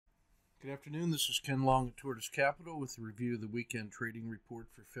Good afternoon. This is Ken Long at Tortoise Capital with a review of the weekend trading report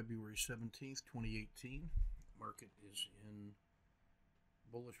for February 17th, 2018. The market is in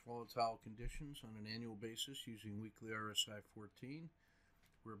bullish volatile conditions on an annual basis using weekly RSI 14.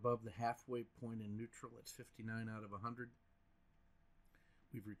 We're above the halfway point in neutral at 59 out of 100.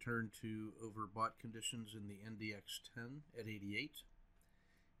 We've returned to overbought conditions in the NDX 10 at 88.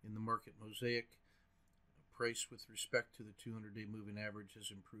 In the market mosaic, price with respect to the 200-day moving average has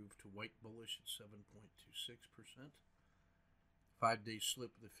improved to white bullish at 7.26%. 5-day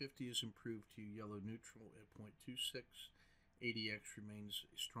slip of the 50 has improved to yellow neutral at 0.26. ADX remains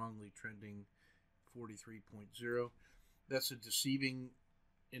strongly trending 43.0. That's a deceiving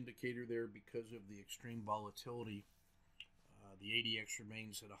indicator there because of the extreme volatility. The ADX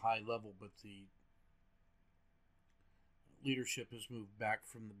remains at a high level, but the leadership has moved back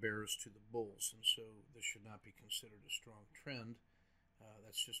from the bears to the bulls, and so this should not be considered a strong trend.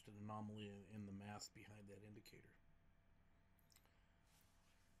 That's just an anomaly in the math behind that indicator.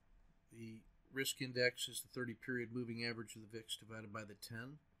 The risk index is the 30-period moving average of the VIX divided by the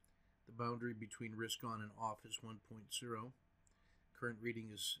 10. The boundary between risk on and off is 1.0. Current reading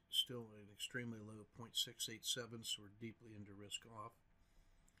is still an extremely low 0.687, so we're deeply into risk off.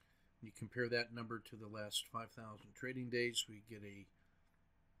 When you compare that number to the last 5,000 trading days, we get a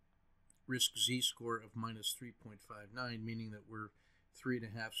risk Z-score of minus 3.59, meaning that we're 3.5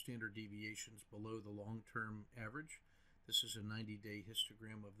 standard deviations below the long-term average. This is a 90-day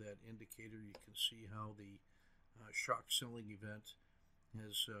histogram of that indicator. You can see how the shock selling event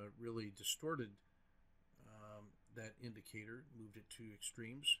has really distorted that indicator, moved it to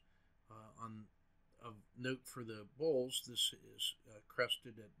extremes. Of note for the bulls, this is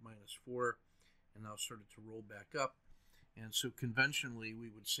crested at minus 4 and now started to roll back up. And so conventionally, we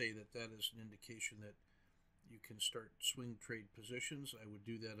would say that that is an indication that you can start swing trade positions. I would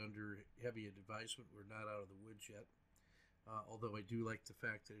do that under heavy advisement. We're not out of the woods yet, although I do like the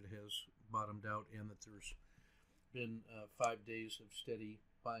fact that it has bottomed out and that there's been 5 days of steady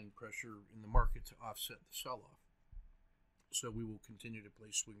buying pressure in the market to offset the sell-off. So we will continue to play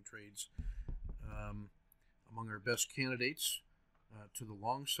swing trades among our best candidates to the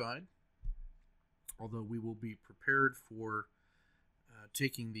long side, although we will be prepared for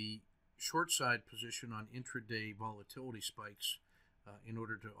taking the short side position on intraday volatility spikes in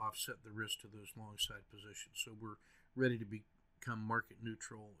order to offset the risk to those long side positions. So we're ready to become market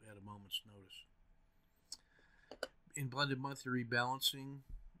neutral at a moment's notice. In blended monthly rebalancing,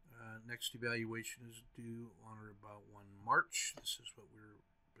 next evaluation is due on or about 1 March. This is what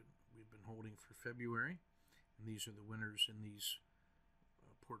we've been holding for February, and these are the winners in these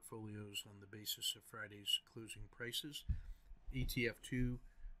portfolios on the basis of Friday's closing prices. ETF2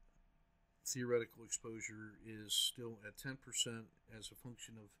 theoretical exposure is still at 10% as a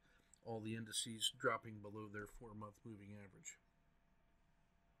function of all the indices dropping below their 4-month moving average.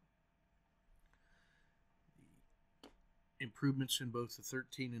 Improvements in both the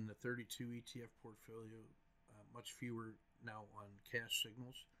 13 and the 32 ETF portfolio, much fewer now on cash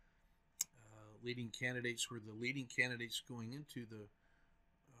signals. Leading candidates were the leading candidates going into the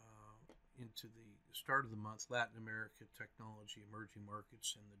start of the month: Latin America, technology, emerging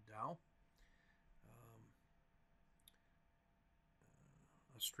markets, and the Dow.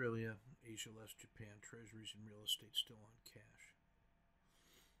 Australia, Asia less Japan, treasuries, and real estate still on cash.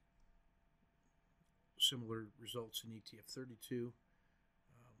 Similar results in ETF 32,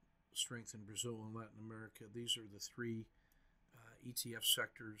 strength in Brazil and Latin America. These are the 3 ETF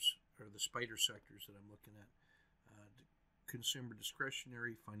sectors, or the spider sectors that I'm looking at: consumer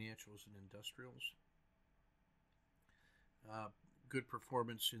discretionary, financials, and industrials. Good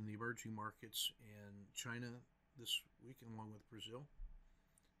performance in the emerging markets and China this week, along with Brazil.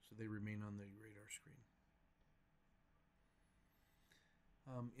 So they remain on the radar screen.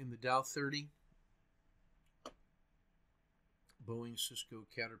 In the Dow 30, Boeing, Cisco,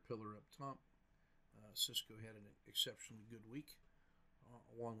 Caterpillar up top. Cisco had an exceptionally good week,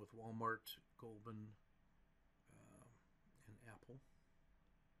 along with Walmart, Goldman, and Apple.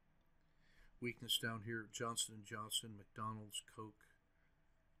 Weakness down here: Johnson & Johnson, McDonald's, Coke,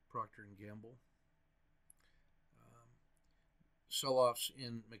 Procter & Gamble. Sell-offs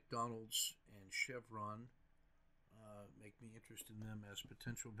in McDonald's and Chevron make me interested in them as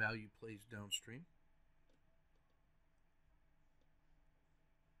potential value plays downstream.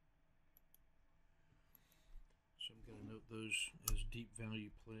 So I'm going to note those as deep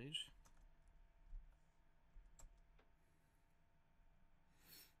value plays.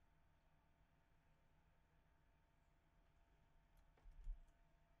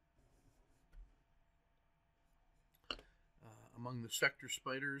 Among the sector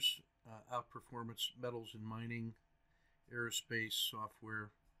spiders, outperformance, metals and mining, aerospace, software.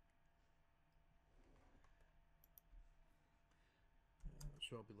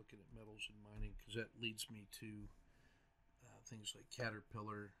 So I'll be looking at metals and mining because that leads me to things like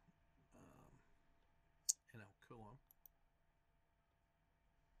Caterpillar and Alcoa.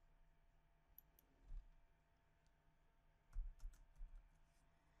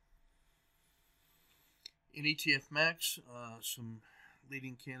 In ETF Max, some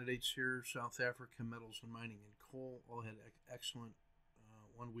leading candidates here: South Africa, metals and mining, and coal all had excellent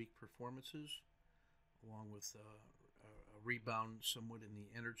 1 week performances, along with a rebound somewhat in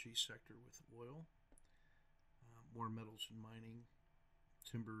the energy sector with oil, more metals and mining,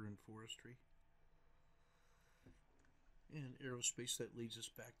 timber and forestry, and aerospace. That leads us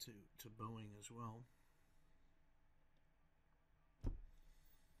back to Boeing as well.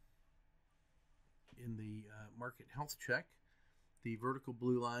 In the market health check, the vertical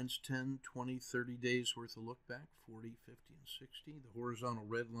blue lines 10, 20, 30 days worth of look back, 40, 50, and 60. The horizontal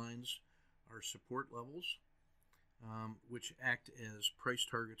red lines are support levels, which act as price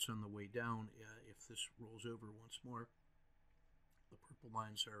targets on the way down if this rolls over once more. The purple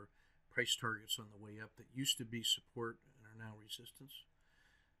lines are price targets on the way up that used to be support and are now resistance.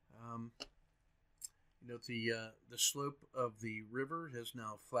 Note the slope of the river has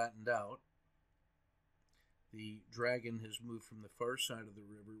now flattened out. The dragon has moved from the far side of the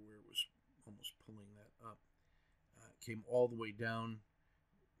river, where it was almost pulling that up, came all the way down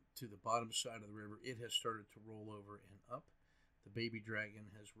to the bottom side of the river. It has started to roll over and up. The baby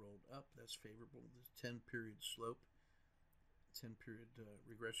dragon has rolled up. That's favorable. The 10-period slope, 10-period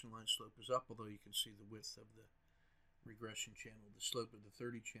regression line slope is up, although you can see the width of the regression channel. The slope of the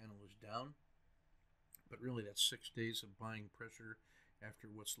 30 channel is down, but really that's 6 days of buying pressure after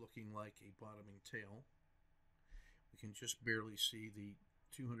what's looking like a bottoming tail. We can just barely see the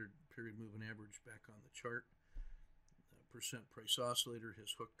 200-period moving average back on the chart. The percent price oscillator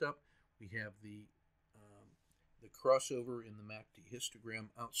has hooked up. We have the crossover in the MACD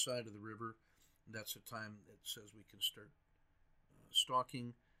histogram outside of the river. That's the time that says we can start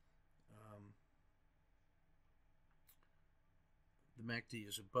stalking. The MACD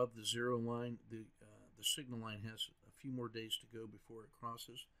is above the zero line. The signal line has a few more days to go before it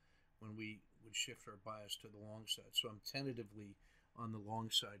crosses, when we would shift our bias to the long side. So I'm tentatively on the long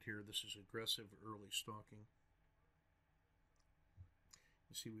side here. This is aggressive early stalking.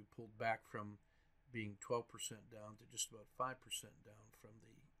 You see we pulled back from being 12% down to just about 5% down from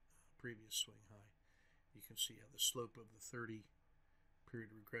the previous swing high. You can see how the slope of the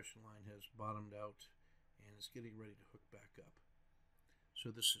 30-period regression line has bottomed out and is getting ready to hook back up. So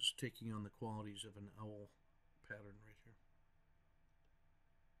this is taking on the qualities of an owl pattern right here.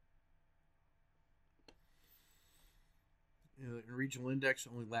 In regional index,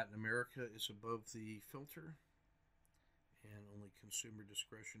 only Latin America is above the filter, and only consumer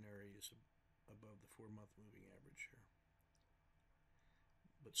discretionary is above the 4-month moving average here.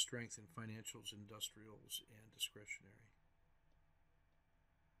 But strength in financials, industrials, and discretionary.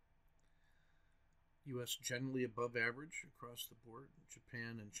 U.S. generally above average across the board.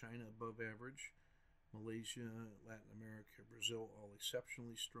 Japan and China above average. Malaysia, Latin America, Brazil all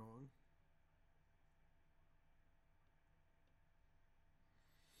exceptionally strong.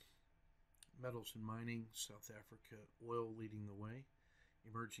 Metals and mining, South Africa, oil leading the way.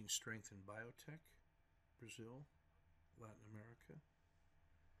 Emerging strength in biotech, Brazil, Latin America,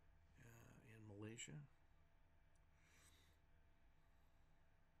 and Malaysia.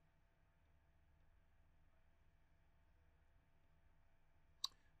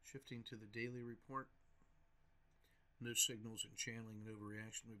 Shifting to the daily report, no signals in channeling and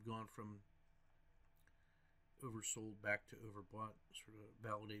overreaction. We've gone from oversold back to overbought, sort of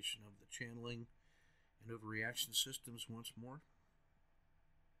validation of the channeling and overreaction systems once more.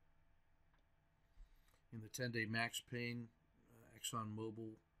 In the 10-day max pain,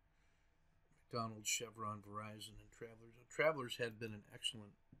 ExxonMobil, McDonald's, Chevron, Verizon, and Travelers. Travelers had been an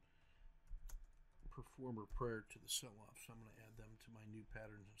excellent performer prior to the sell-off, so I'm going to add them to my new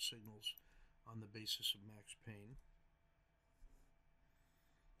patterns and signals on the basis of max pain,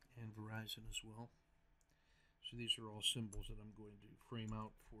 and Verizon as well. So these are all symbols that I'm going to frame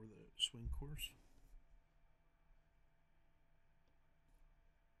out for the swing course.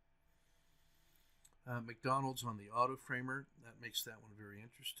 McDonald's on the auto framer, that makes that one very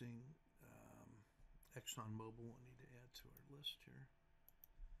interesting. ExxonMobil, I need to add to our list here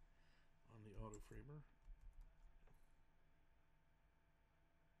on the auto framer.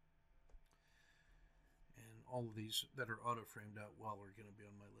 And all of these that are auto framed out well are going to be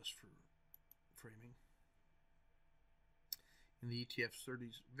on my list for framing. In the ETF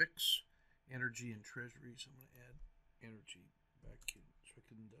 30s, VIX, energy, and treasuries. I'm going to add energy back in so I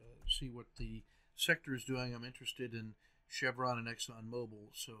can see what the sector is doing. I'm interested in Chevron and ExxonMobil,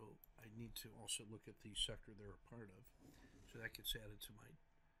 so I need to also look at the sector they're a part of. So that gets added to my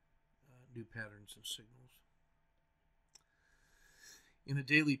new patterns and signals. In the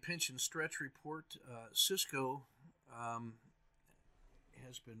daily pinch and stretch report, Cisco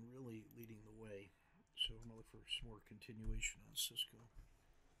has been really leading the way. So I'm going to look for some more continuation on Cisco.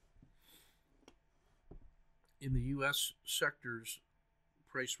 In the U.S. sectors,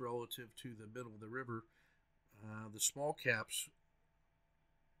 price relative to the middle of the river, the small caps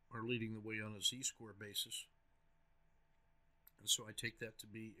are leading the way on a Z-score basis. And so I take that to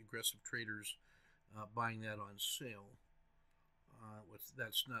be aggressive traders buying that on sale.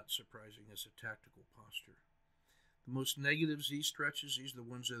 That's not surprising as a tactical posture. The most negative Z stretches, these are the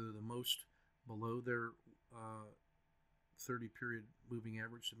ones that are the most below their 30-period moving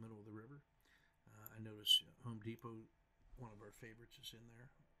average, the middle of the river. I notice Home Depot, one of our favorites, is in there.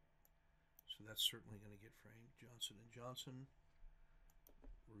 So that's certainly going to get framed. Johnson & Johnson,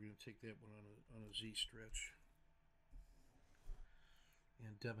 we're going to take that one on a Z stretch.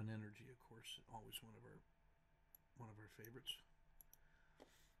 And Devon Energy, of course, always one of our favorites.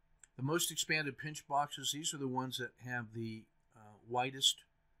 The most expanded pinch boxes, these are the ones that have the widest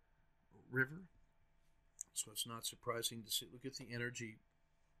river. So it's not surprising to see. Look at the energy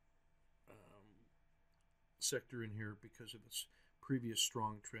sector in here because of its previous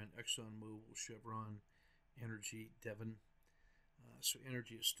strong trend. ExxonMobil, Chevron, Energy, Devon. So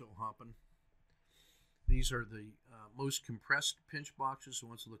energy is still hopping. These are the most compressed pinch boxes, the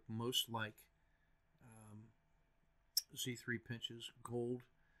ones that look most like Z3 pinches. Gold,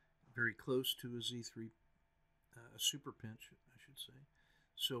 very close to a Z3, a super pinch, I should say.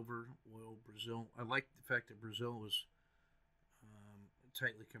 Silver, oil, Brazil. I like the fact that Brazil was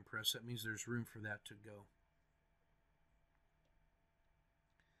tightly compressed. That means there's room for that to go.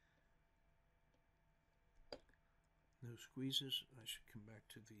 No squeezes. I should come back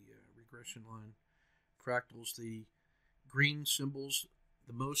to the regression line. Fractals, the green symbols,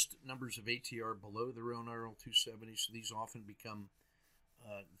 the most numbers of ATR below their own RL270, so these often become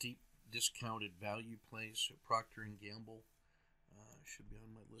deep discounted value plays. So Procter & Gamble should be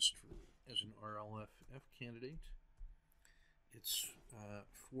on my list as an RLFF candidate. It's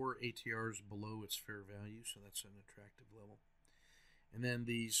 4 ATRs below its fair value, so that's an attractive level. And then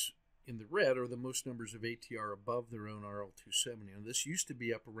these in the red are the most numbers of ATR above their own RL270. Now this used to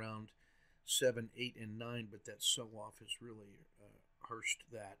be up around 7, 8, and 9, but that sell-off has really harshed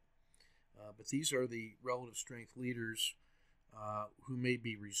that. But these are the relative strength leaders who may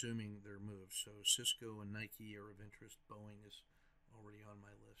be resuming their moves. So Cisco and Nike are of interest. Boeing is already on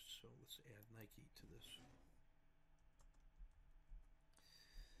my list, so let's add Nike to this.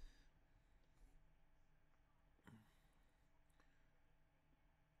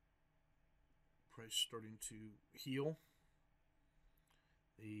 Price starting to heal.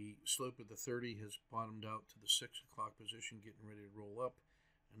 The slope of the 30 has bottomed out to the 6 o'clock position, getting ready to roll up,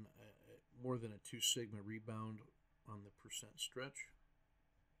 and more than a 2 sigma rebound on the percent stretch.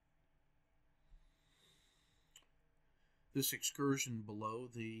 This excursion below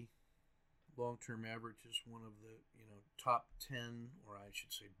the long-term average is one of the top 10, or I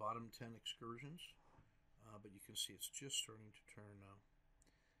should say bottom 10 excursions, but you can see it's just starting to turn now.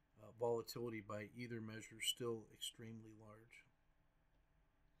 Volatility by either measure still extremely large.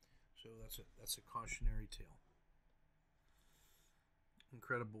 So that's a cautionary tale.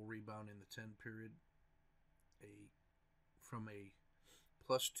 Incredible rebound in the 10 period. From a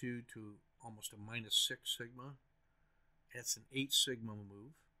 +2 to almost a -6 sigma. That's an 8 sigma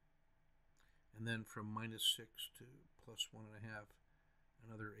move. And then from -6 to +1.5,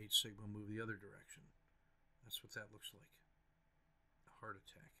 another 8 sigma move the other direction. That's what that looks like. A heart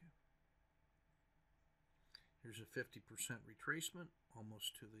attack. Here's a 50% retracement,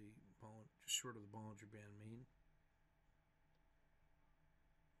 almost to the just short of the Bollinger Band mean.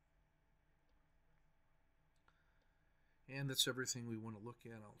 And that's everything we want to look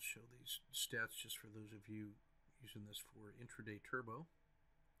at. I'll show these stats just for those of you using this for intraday turbo.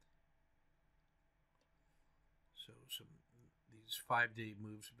 So these 5-day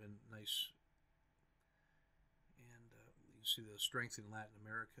moves have been nice. And you can see the strength in Latin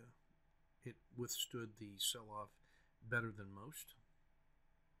America. It withstood the sell-off better than most.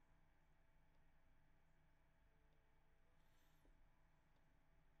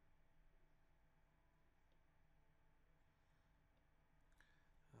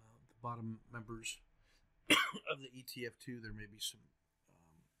 The bottom members of the ETF2, there may be some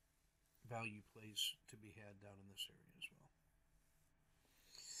value plays to be had down in this area as well.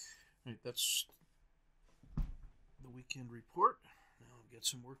 Right, that's the weekend report. Now I've got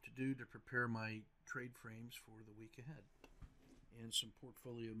some work to do to prepare my trade frames for the week ahead, and some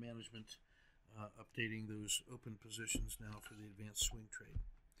portfolio management, updating those open positions now for the advanced swing trade.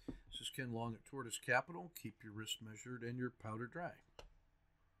 This is Ken Long at Tortoise Capital. Keep your risk measured and your powder dry.